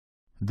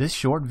This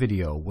short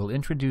video will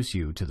introduce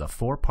you to the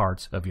 4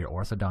 parts of your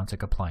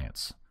orthodontic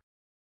appliance.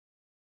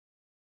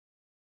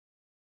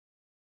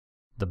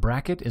 The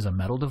bracket is a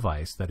metal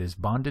device that is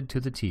bonded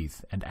to the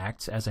teeth and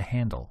acts as a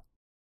handle.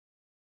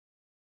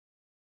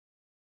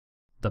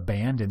 The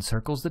band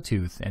encircles the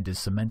tooth and is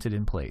cemented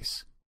in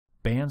place.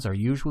 Bands are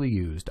usually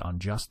used on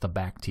just the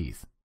back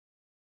teeth.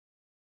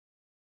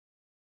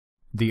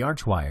 The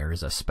arch wire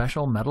is a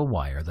special metal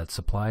wire that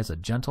supplies a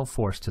gentle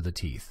force to the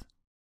teeth.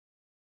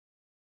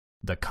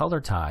 The color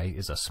tie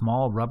is a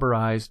small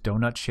rubberized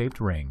donut-shaped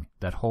ring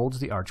that holds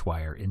the arch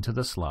wire into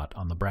the slot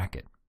on the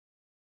bracket.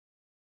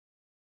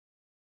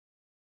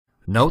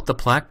 Note the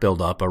plaque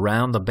buildup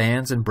around the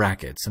bands and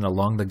brackets and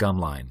along the gum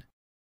line.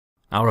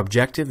 Our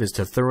objective is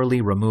to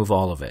thoroughly remove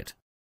all of it.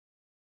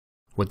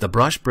 With the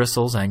brush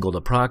bristles angled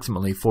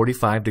approximately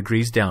 45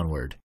 degrees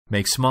downward,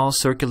 make small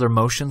circular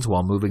motions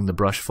while moving the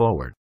brush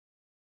forward.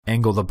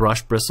 Angle the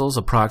brush bristles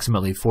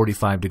approximately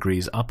 45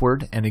 degrees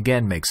upward and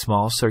again make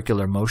small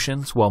circular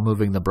motions while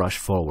moving the brush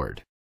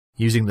forward.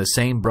 Using the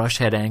same brush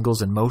head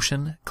angles and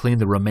motion, clean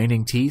the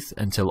remaining teeth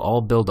until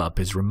all buildup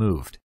is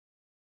removed.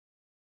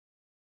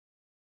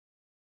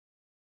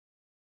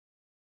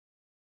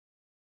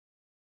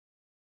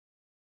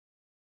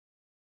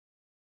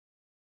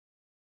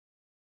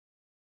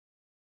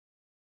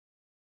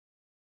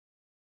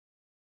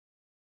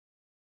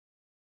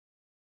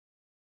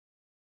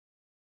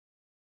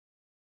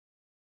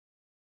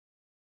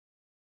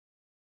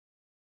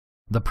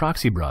 The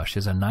proxy brush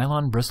is a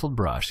nylon bristled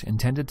brush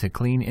intended to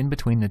clean in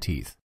between the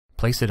teeth.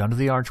 Place it under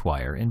the arch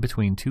wire in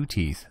between 2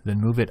 teeth, then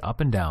move it up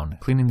and down,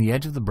 cleaning the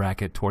edge of the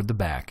bracket toward the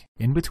back,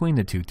 in between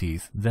the 2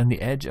 teeth, then the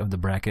edge of the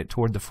bracket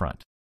toward the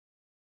front.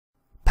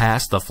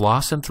 Pass the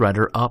floss and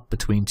threader up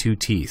between 2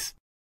 teeth.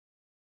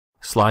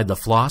 Slide the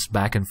floss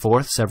back and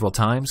forth several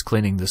times,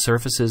 cleaning the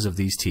surfaces of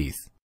these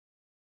teeth.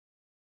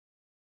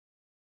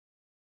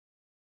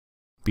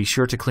 Be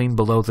sure to clean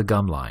below the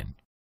gum line.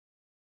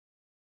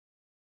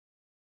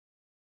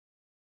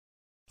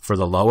 For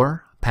the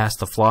lower, pass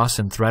the floss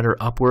and threader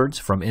upwards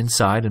from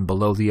inside and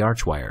below the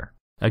arch wire.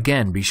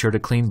 Again, be sure to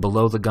clean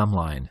below the gum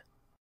line.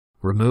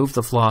 Remove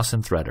the floss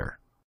and threader.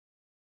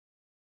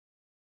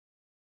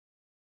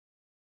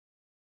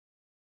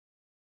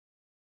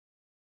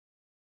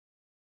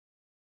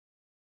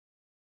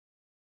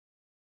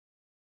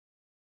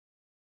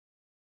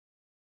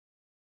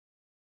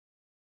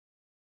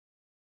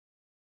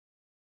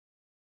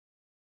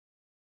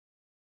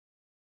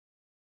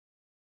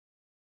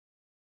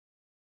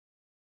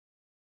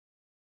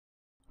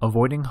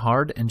 Avoiding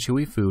hard and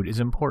chewy food is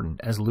important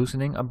as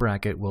loosening a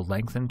bracket will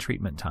lengthen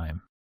treatment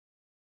time.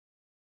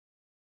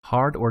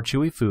 Hard or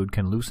chewy food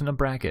can loosen a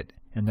bracket,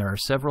 and there are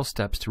several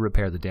steps to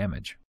repair the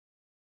damage.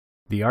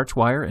 The arch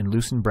wire and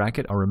loosened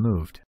bracket are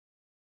removed.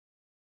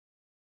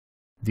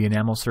 The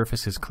enamel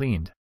surface is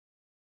cleaned.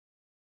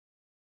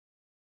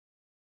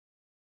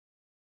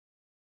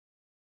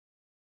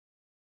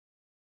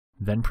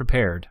 Then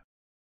prepared.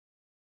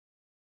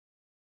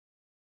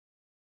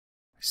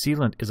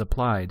 Sealant is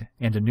applied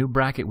and a new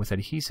bracket with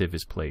adhesive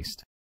is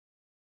placed.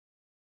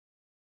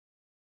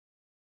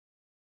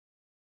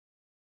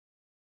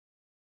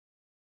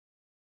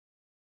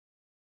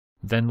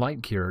 Then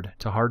light cured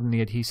to harden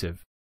the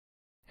adhesive.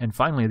 And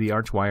finally the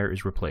arch wire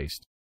is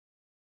replaced.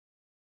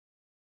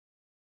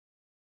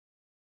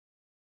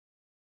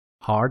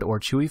 Hard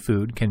or chewy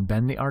food can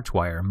bend the arch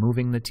wire,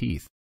 moving the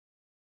teeth.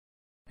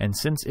 And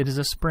since it is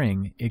a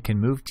spring, it can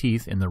move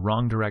teeth in the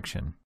wrong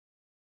direction.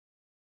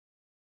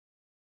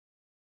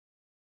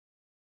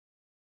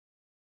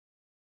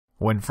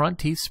 When front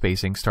teeth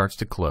spacing starts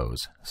to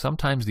close,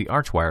 sometimes the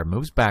arch wire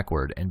moves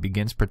backward and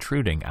begins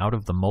protruding out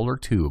of the molar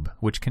tube,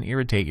 which can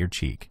irritate your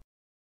cheek.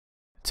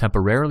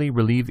 Temporarily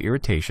relieve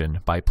irritation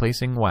by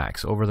placing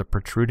wax over the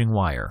protruding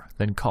wire,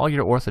 then call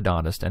your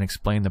orthodontist and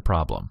explain the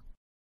problem.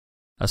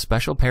 A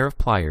special pair of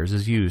pliers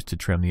is used to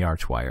trim the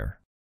arch wire.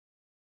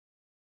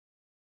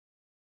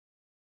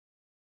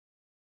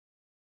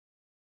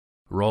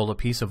 Roll a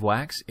piece of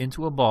wax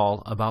into a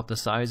ball about the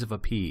size of a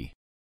pea.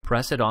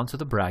 Press it onto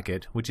the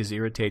bracket, which is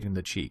irritating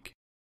the cheek.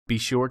 Be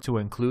sure to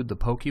include the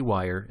pokey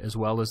wire as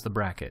well as the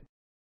bracket.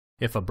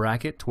 If a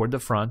bracket toward the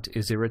front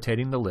is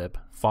irritating the lip,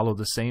 follow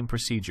the same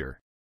procedure.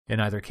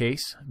 In either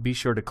case, be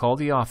sure to call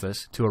the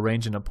office to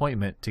arrange an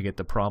appointment to get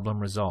the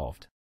problem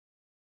resolved.